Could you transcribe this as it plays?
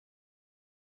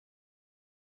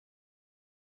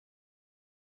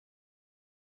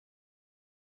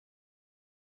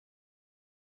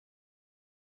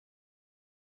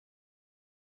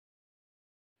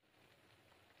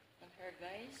here,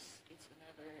 guys. It's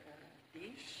another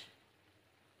dish.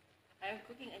 I'm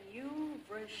cooking a new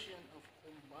version of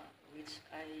humba, which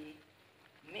I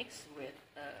mix with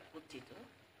potato.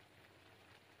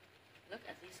 Look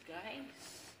at this,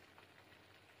 guys.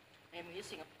 I'm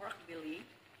using a pork belly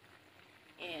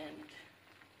and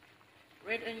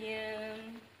red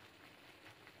onion,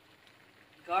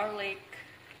 garlic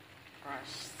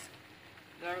crust,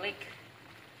 garlic,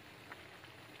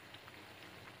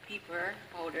 pepper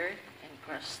powder, and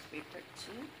crushed pepper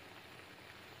too.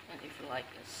 And if you like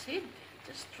acid,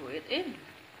 just throw it in.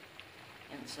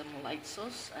 And some light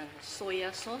sauce and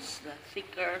soya sauce, the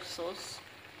thicker sauce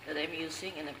that I'm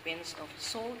using, and a pinch of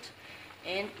salt.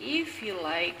 And if you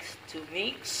like to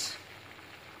mix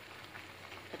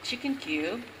a chicken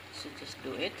cube, so just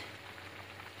do it.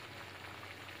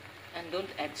 And don't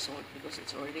add salt because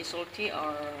it's already salty,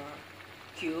 or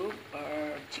cube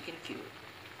or chicken cube.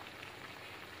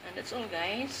 And that's all,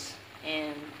 guys.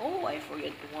 And oh, I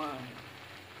forget one.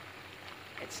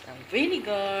 It's a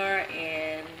vinegar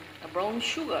and a brown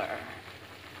sugar.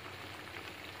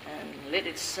 And let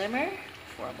it simmer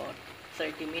for about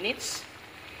 30 minutes.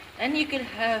 And you can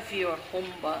have your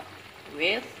humba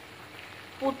with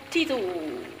potato.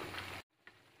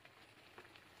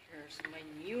 Here's my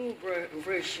new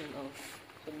version of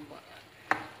humba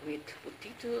with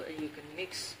potato, and you can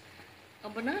mix a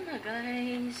banana,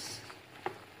 guys.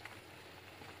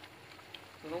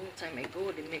 A long time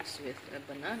ago, they mixed with a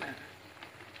banana.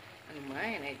 And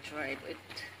mine, I tried with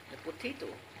the potato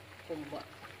humba.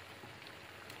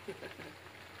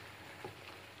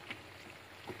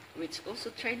 Which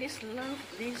also Chinese love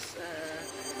this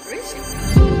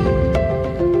recipe.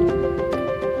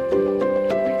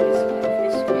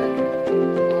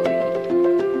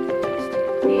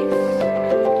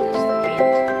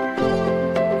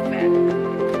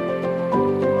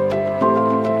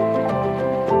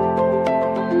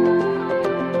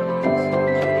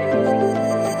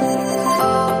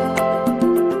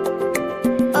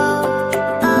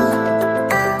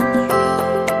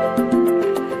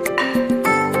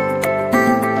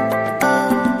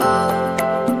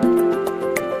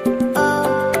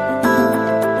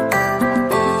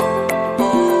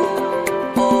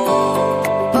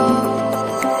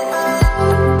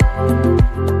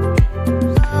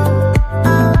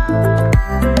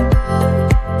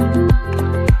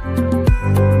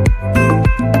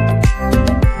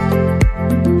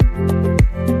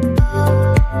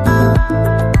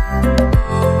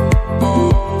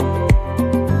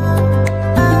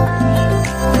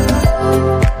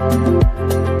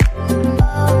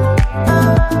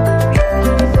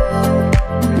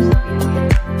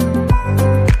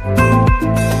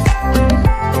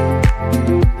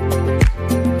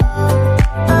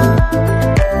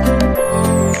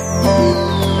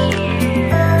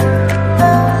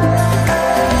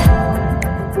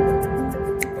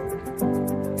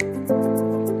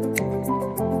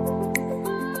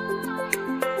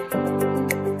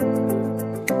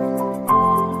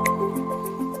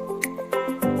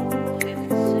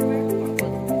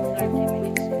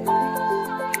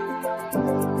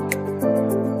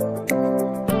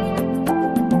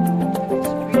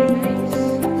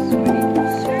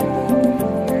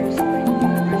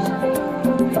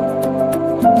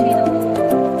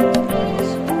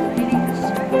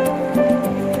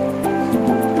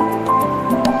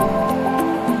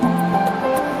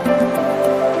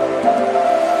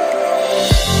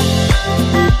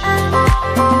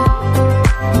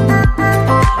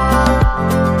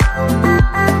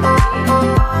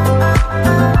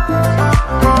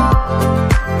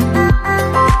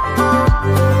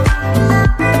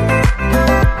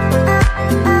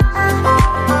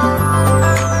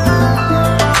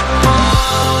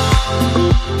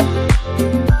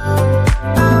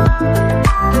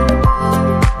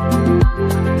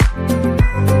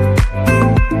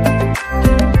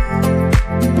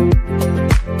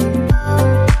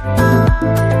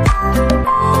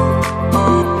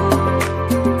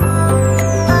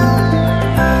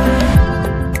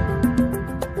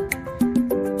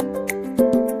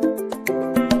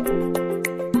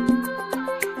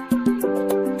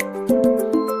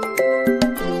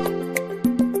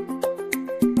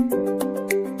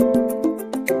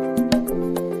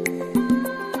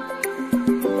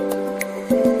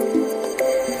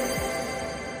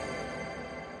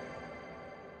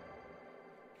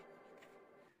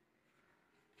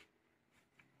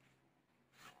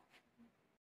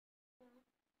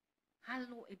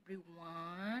 Hello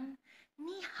everyone,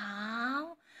 ni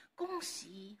hao, gong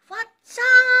xi